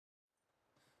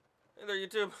Hey there,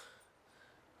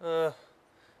 YouTube.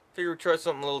 Figure we'd try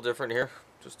something a little different here.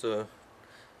 Just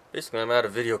basically I'm out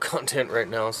of video content right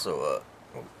now, so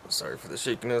oh, sorry for the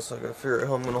shakiness. I gotta figure out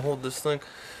how I'm gonna hold this thing.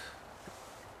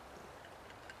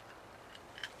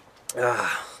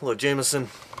 Hello Jameson.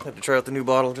 Had to try out the new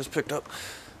bottle just picked up.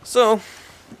 So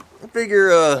I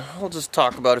figure I'll just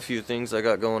talk about a few things I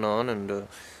got going on, and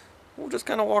we'll just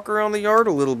kind of walk around the yard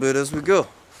a little bit as we go.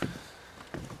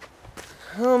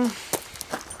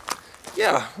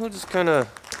 Yeah, we'll just kind of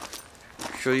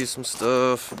show you some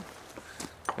stuff.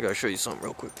 I gotta show you something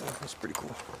real quick though. That's pretty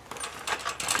cool.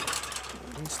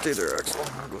 Stay there, Axel.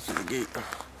 I'll go through the gate.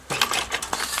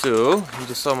 So, you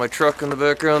just saw my truck in the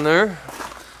background there.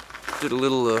 Did a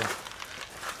little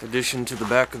addition to the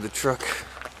back of the truck.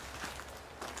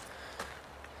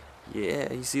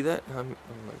 Yeah, you see that? I'm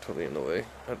like totally in the way.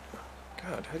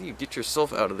 God, how do you get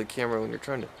yourself out of the camera when you're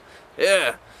trying to...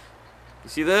 Yeah! You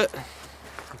see that?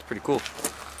 That's pretty cool.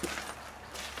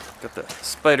 Got the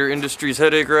Spider Industries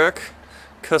headache rack,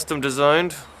 custom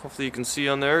designed. Hopefully you can see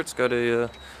on there. It's got a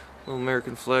little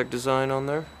American flag design on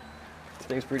there. This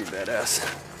thing's pretty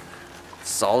badass.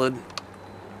 Solid.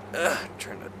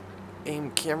 Trying to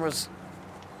aim cameras.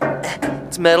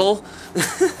 It's metal.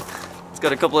 It's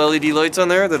got a couple LED lights on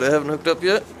there that I haven't hooked up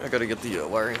yet. I gotta get the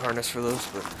wiring harness for those,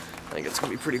 but I think it's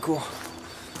gonna be pretty cool.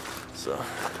 So,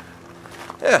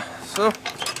 yeah. So,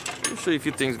 I'll show you a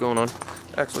few things going on.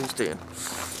 Actually, stay in.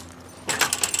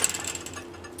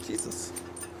 Jesus.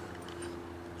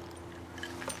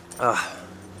 Kind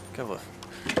of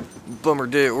a bummer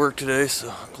day at work today,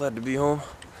 so glad to be home.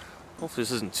 Hopefully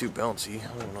this isn't too bouncy.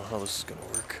 I don't know how this is gonna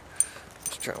work.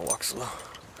 Just trying to walk slow.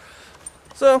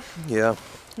 So, yeah,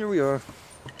 here we are.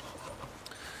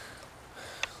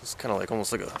 It's kind of like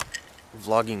almost like a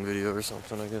vlogging video or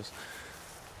something, I guess.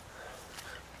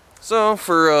 So,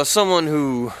 for someone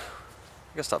who...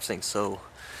 I gotta stop saying so.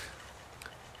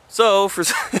 So,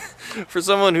 for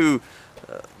someone who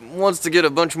wants to get a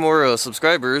bunch more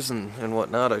subscribers and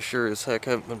whatnot, I sure as heck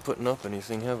haven't been putting up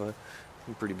anything, have I?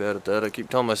 I'm pretty bad at that. I keep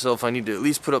telling myself I need to at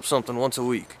least put up something once a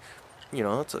week. You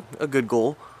know, that's a good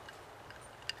goal.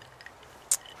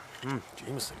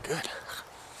 Jameson, good.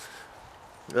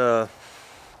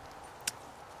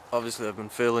 Obviously I've been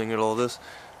failing at all this.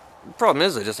 The problem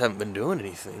is I just haven't been doing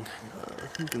anything.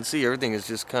 You can see everything is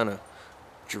just kind of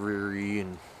dreary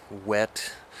and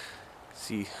wet.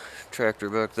 See tractor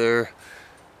back there,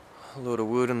 a load of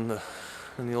wood in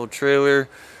the old trailer.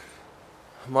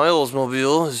 My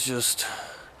Oldsmobile is just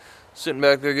sitting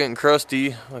back there getting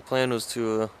crusty. My plan was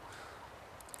to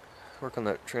work on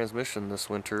that transmission this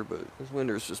winter, but this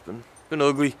winter's just been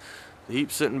ugly. The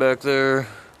heap's sitting back there.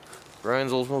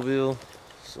 Brian's Oldsmobile.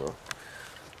 So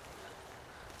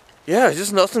yeah,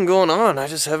 just nothing going on. I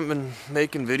just haven't been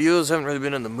making videos. Haven't really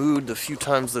been in the mood. The few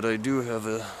times that I do have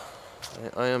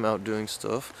I am out doing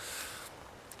stuff.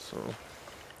 So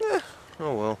yeah,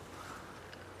 oh well.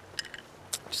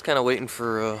 Just kind of waiting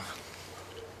for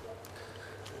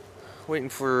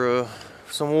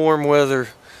some warm weather.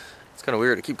 It's kind of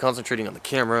weird. I keep concentrating on the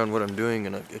camera and what I'm doing,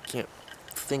 and I can't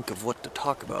think of what to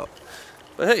talk about.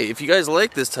 But hey, if you guys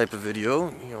like this type of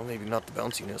video, you know, maybe not the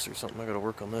bounciness or something, I gotta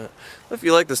work on that. But if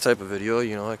you like this type of video,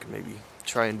 you know, I can maybe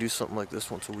try and do something like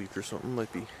this once a week or something.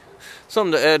 Might be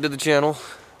something to add to the channel.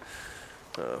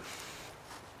 The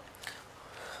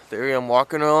area I'm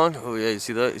walking on, oh yeah, you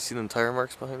see that? You see them tire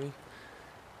marks behind me?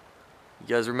 You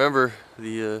guys remember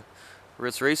the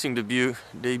Ritz Racing debut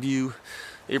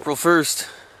April 1st.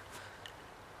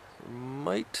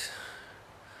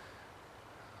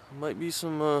 Might be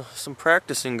some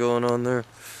practicing going on there.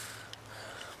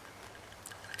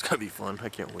 It's gonna be fun. I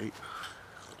can't wait.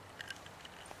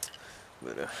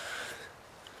 But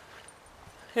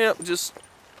yeah, just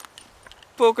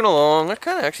poking along. I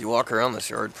kind of actually walk around this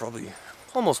yard probably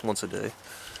almost once a day.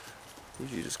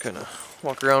 Usually just kind of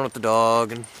walk around with the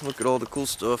dog and look at all the cool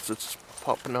stuff that's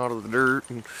popping out of the dirt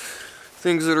and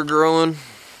things that are growing.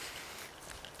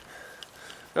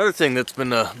 Another thing that's been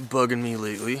bugging me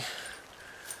lately.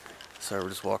 Sorry, we're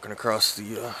just walking across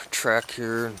the track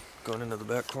here and going into the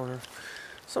back corner.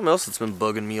 Something else that's been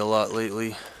bugging me a lot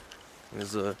lately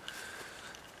is did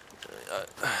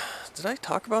I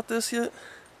talk about this yet?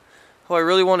 How I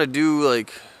really want to do,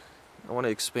 like, I want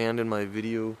to expand in my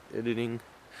video editing,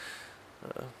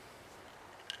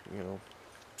 you know,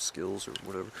 skills or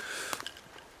whatever.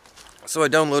 So I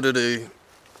downloaded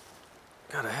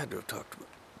God, I had to have talked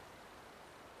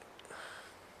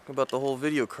about the whole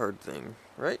video card thing,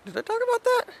 right? Did I talk about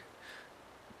that?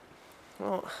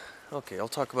 Well, okay, I'll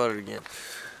talk about it again,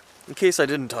 in case I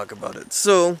didn't talk about it.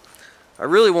 So, I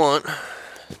really want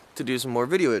to do some more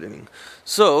video editing.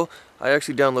 So, I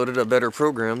actually downloaded a better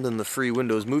program than the free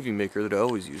Windows Movie Maker that I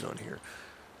always use on here.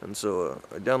 And so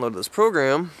I downloaded this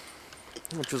program,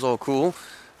 which was all cool.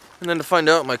 And then to find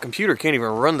out my computer can't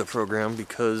even run the program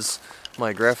because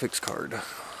my graphics card.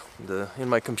 In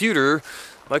my computer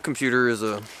is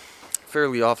a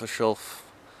fairly off-the-shelf,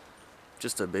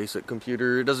 just a basic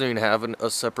computer. It doesn't even have a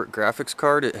separate graphics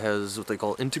card. It has what they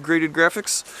call integrated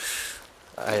graphics.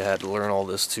 I had to learn all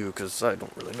this too because I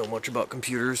don't really know much about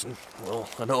computers, and well,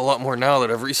 I know a lot more now that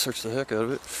I've researched the heck out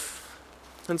of it.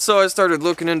 And so I started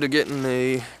looking into getting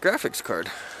a graphics card.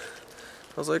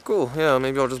 I was like, cool, yeah,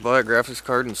 maybe I'll just buy a graphics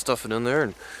card and stuff it in there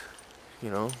and, you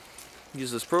know,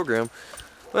 use this program.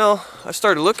 Well, I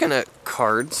started looking at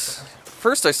cards.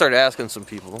 First I started asking some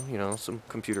people, you know, some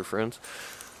computer friends,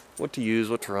 what to use,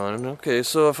 what to run. And okay,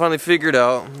 so I finally figured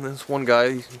out, this one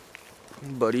guy,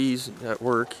 buddies at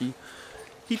work, he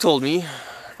told me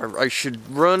I should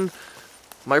run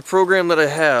my program that I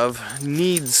have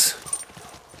needs,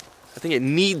 I think it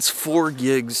needs 4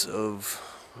 gigs of,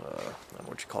 I don't know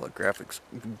what you call it, graphics,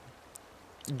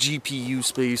 GPU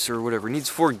space or whatever. It needs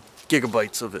 4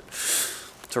 gigabytes of it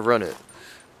to run it.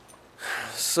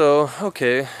 So,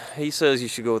 okay, he says you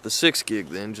should go with the 6 gig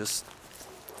then, just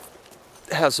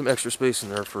have some extra space in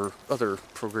there for other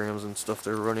programs and stuff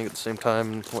that are running at the same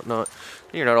time and whatnot.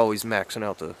 And you're not always maxing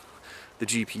out the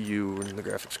GPU and the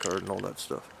graphics card and all that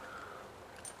stuff.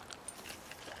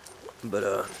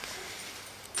 But,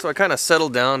 so I kind of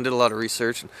settled down, did a lot of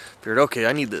research, and figured, okay,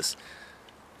 I need this.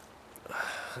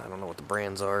 I don't know what the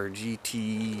brands are,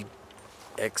 GTX,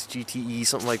 GTE,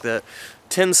 something like that.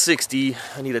 1060,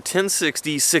 I need a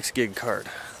 1060 6 gig card.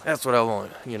 That's what I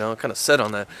want, you know, kind of set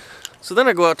on that. So then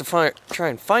I go out to try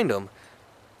and find them.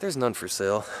 There's none for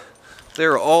sale.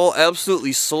 They're all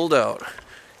absolutely sold out.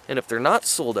 And if they're not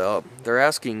sold out, they're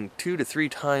asking 2 to 3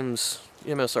 times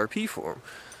MSRP for them,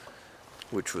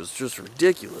 which was just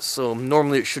ridiculous. So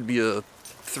normally it should be a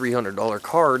 $300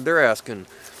 card. They're asking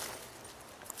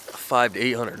 $500 to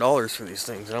 $800 for these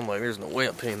things, and I'm like, there's no way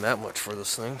I'm paying that much for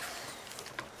this thing.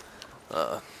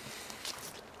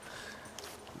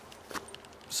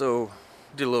 So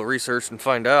did a little research and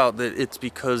find out that it's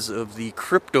because of the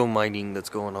crypto mining that's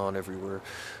going on everywhere,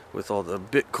 with all the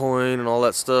Bitcoin and all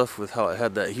that stuff, with how it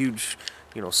had that huge,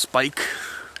 you know, spike,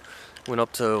 went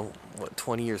up to what,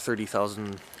 $20,000 or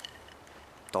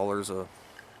 $30,000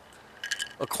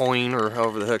 a coin, or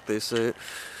however the heck they say it.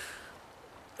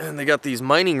 And they got these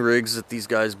mining rigs that these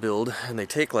guys build, and they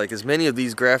take like as many of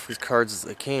these graphics cards as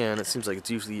they can. It seems like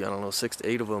it's usually, I don't know, 6 to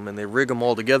 8 of them, and they rig them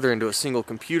all together into a single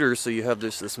computer, so you have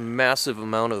this massive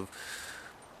amount of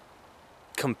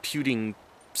computing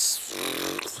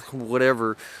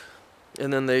whatever,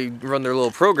 and then they run their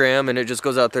little program, and it just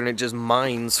goes out there and it just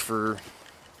mines for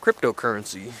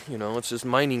cryptocurrency. You know, it's just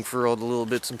mining for all the little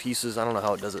bits and pieces. I don't know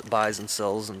how it does it, buys and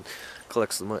sells and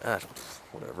collects the money,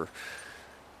 whatever.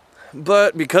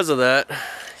 But because of that,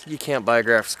 you can't buy a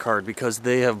graphics card because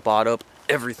they have bought up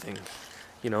everything,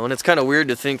 you know. And it's kind of weird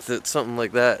to think that something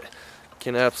like that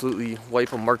can absolutely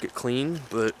wipe a market clean,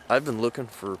 but I've been looking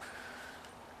for,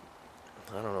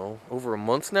 I don't know, over a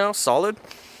month now, solid.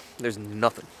 There's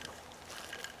nothing.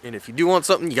 And if you do want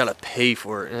something, you gotta pay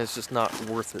for it, and it's just not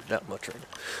worth it that much right now.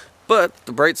 But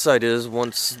the bright side is,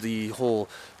 once the whole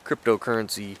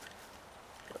cryptocurrency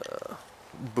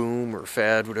boom or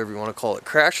fad, whatever you want to call it,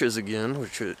 crashes again,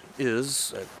 which it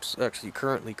is, it's actually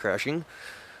currently crashing,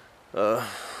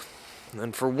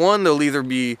 and for one, there'll either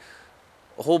be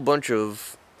a whole bunch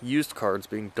of used cards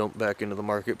being dumped back into the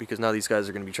market, because now these guys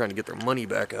are going to be trying to get their money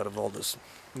back out of all this,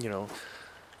 you know,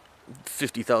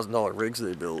 $50,000 rigs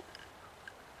they built.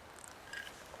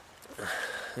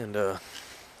 And so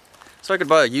I could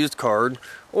buy a used card,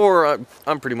 or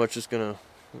I'm pretty much just gonna,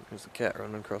 there's a cat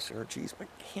running across the yard. Jeez, my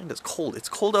hand is cold. It's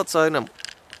cold outside and I'm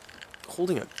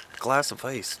holding a glass of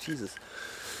ice. Jesus.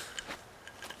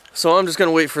 So I'm just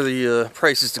gonna wait for the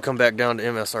prices to come back down to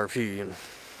MSRP. And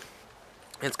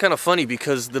it's kind of funny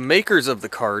because the makers of the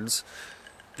cards,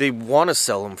 they want to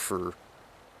sell them for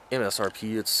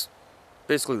MSRP. It's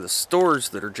basically the stores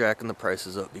that are jacking the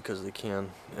prices up because they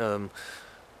can.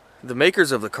 The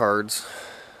makers of the cards,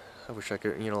 I wish I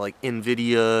could, you know, like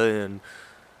Nvidia and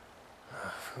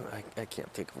I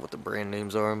can't think of what the brand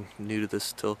names are. I'm new to this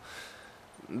still.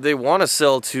 They want to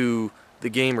sell to the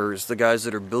gamers, the guys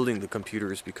that are building the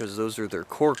computers, because those are their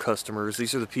core customers.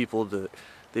 These are the people that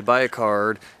they buy a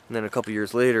card, and then a couple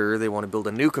years later they want to build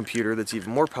a new computer that's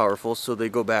even more powerful, so they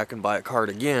go back and buy a card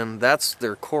again. That's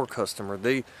their core customer.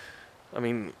 I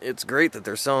mean, it's great that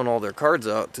they're selling all their cards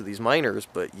out to these miners,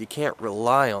 but you can't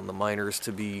rely on the miners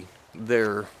to be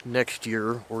there next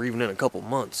year or even in a couple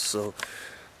months. So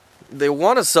they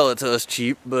want to sell it to us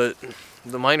cheap, but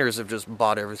the miners have just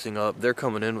bought everything up. They're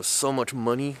coming in with so much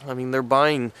money. I mean, they're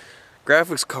buying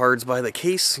graphics cards by the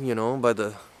case, you know, by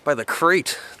the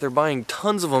crate. They're buying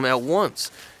tons of them at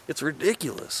once. It's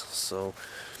ridiculous. So,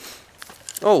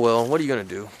 oh well, what are you gonna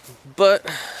do? But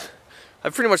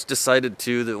I've pretty much decided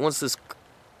too that once this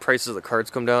prices of the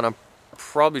cards come down, I'm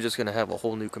probably just gonna have a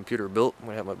whole new computer built. I'm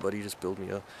gonna have my buddy just build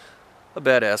me a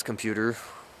badass computer,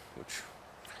 which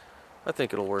I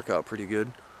think it'll work out pretty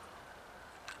good.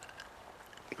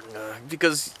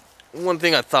 Because one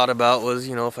thing I thought about was,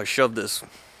 you know, if I shove this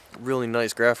really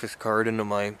nice graphics card into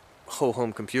my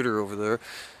ho-hum computer over there,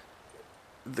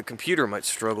 the computer might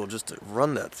struggle just to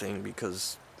run that thing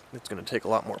because it's going to take a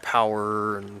lot more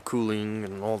power and cooling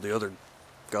and all the other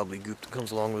gobbledygook that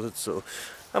comes along with it. So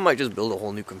I might just build a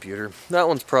whole new computer. That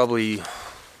one's probably,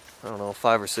 I don't know,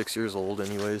 5 or 6 years old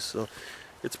anyways, so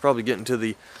it's probably getting to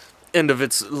the end of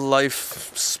its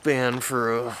lifespan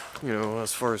for, you know,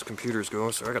 as far as computers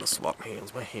go. So I gotta swap my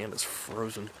hands. My hand is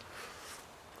frozen.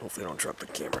 Hopefully I don't drop the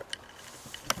camera.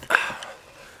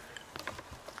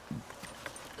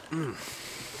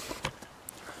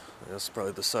 That's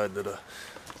probably the side that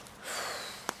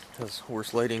has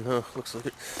worse lighting, huh? Looks like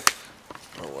it.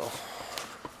 Oh well.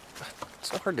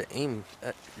 It's so hard to aim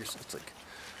at your. It's like,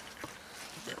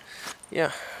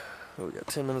 yeah. Oh, we got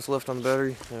 10 minutes left on the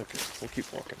battery. Okay, we'll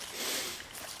keep walking.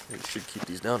 We should keep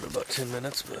these down to about 10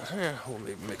 minutes, but yeah, we'll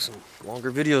maybe make some longer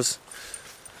videos.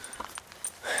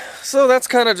 So that's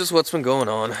kind of just what's been going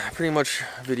on. Pretty much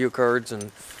video cards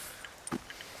and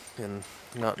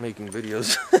not making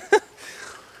videos.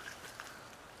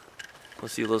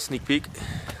 Let's see a little sneak peek.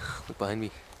 Look behind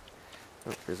me.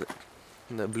 Oh, there's it.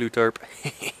 And that blue tarp.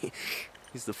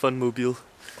 He's the Funmobile.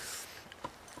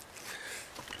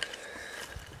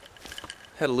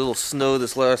 Had a little snow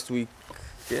this last week.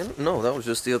 No, that was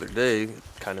just the other day. It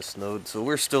kind of snowed, so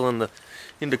we're still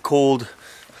into cold.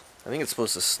 I think it's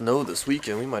supposed to snow this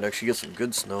weekend. We might actually get some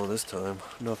good snow this time,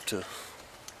 enough to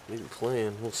maybe play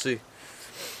in. We'll see.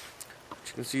 But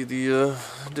you can see the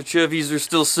Chevys are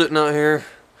still sitting out here.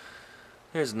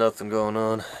 There's nothing going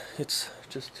on. It's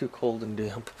just too cold and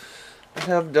damp. I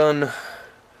have done.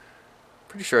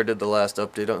 Pretty sure I did the last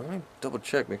update. Let me double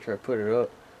check, make sure I put it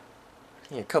up.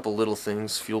 Yeah, a couple little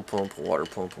things, fuel pump, water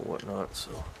pump, and whatnot,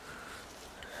 so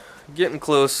getting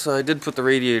close. I did put the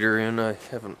radiator in. I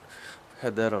haven't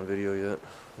had that on video yet.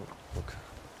 Oh, look.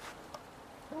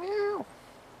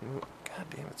 God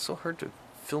damn, it's so hard to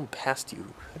film past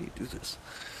you. How do you do this?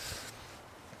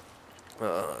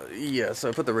 Yeah, so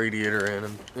I put the radiator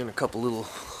in and a couple little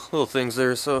things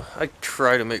there, so I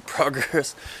try to make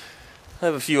progress. I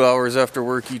have a few hours after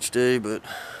work each day, but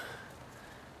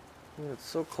yeah, it's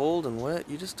so cold and wet,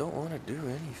 you just don't want to do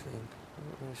anything.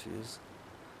 Oh, there she is.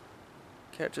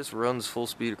 Cat just runs full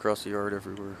speed across the yard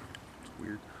everywhere. It's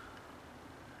weird.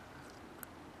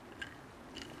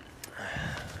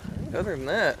 Other than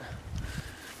that,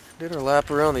 did our lap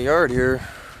around the yard here.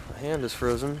 My hand is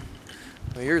frozen.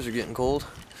 My ears are getting cold.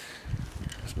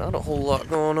 There's not a whole lot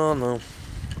going on though.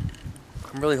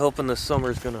 I'm really hoping this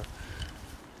summer is gonna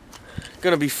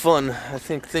be fun. I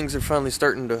think things are finally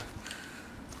starting to,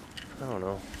 I don't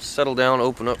know, settle down,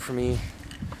 open up for me.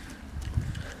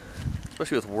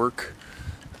 Especially with work.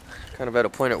 Kind of at a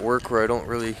point at work where I don't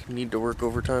really need to work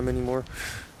overtime anymore.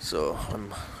 So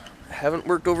I haven't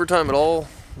worked overtime at all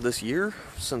this year,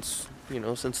 since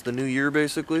the new year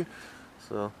basically.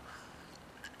 So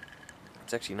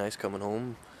it's actually nice coming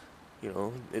home. You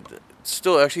know, it's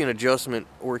still actually an adjustment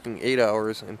working 8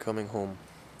 hours and coming home.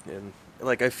 And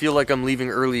like, I feel like I'm leaving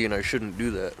early and I shouldn't do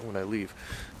that when I leave.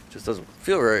 It just doesn't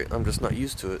feel right. I'm just not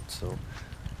used to it. So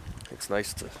it's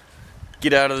nice to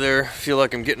get out of there, feel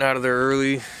like I'm getting out of there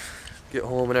early, get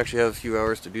home and actually have a few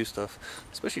hours to do stuff,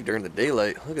 especially during the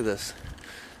daylight. Look at this.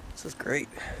 This is great.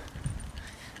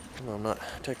 Well, I'm not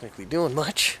technically doing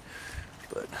much,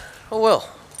 but oh well.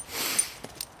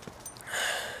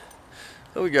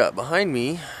 What we got behind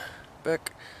me,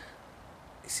 back,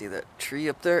 you see that tree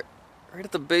up there? Right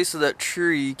at the base of that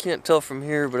tree, you can't tell from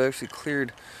here, but I actually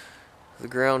cleared the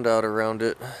ground out around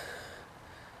it.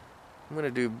 I'm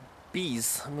gonna do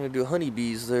bees. I'm gonna do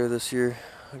honeybees there this year.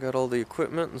 I got all the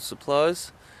equipment and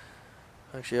supplies.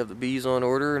 I actually have the bees on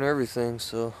order and everything,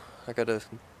 so I gotta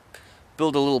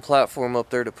build a little platform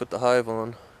up there to put the hive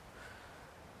on.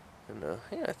 And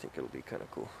yeah, I think it'll be kind of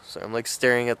cool. So I'm like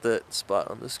staring at that spot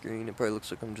on the screen. It probably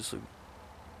looks like I'm just like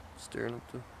staring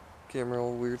at the camera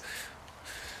all weird.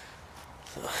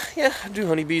 So, yeah, I'll do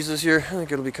honeybees this year. I think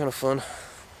it'll be kind of fun.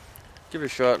 Give it a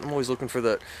shot. I'm always looking for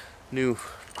that new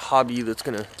hobby that's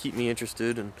gonna keep me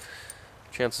interested and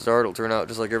chances are it'll turn out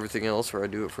just like everything else, where I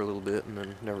do it for a little bit and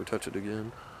then never touch it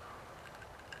again.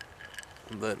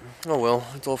 But, oh well,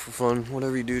 it's all for fun,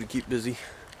 whatever you do to keep busy.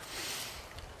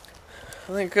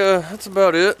 I think that's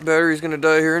about it. Battery's gonna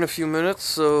die here in a few minutes,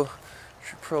 so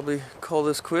should probably call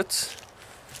this quits.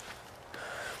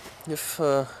 If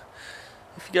you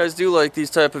guys do like these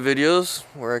type of videos,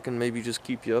 where I can maybe just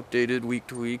keep you updated week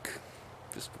to week,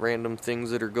 just random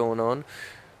things that are going on,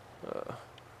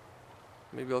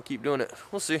 maybe I'll keep doing it.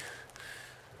 We'll see.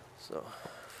 So,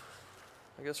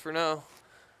 I guess for now,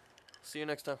 see you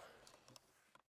next time.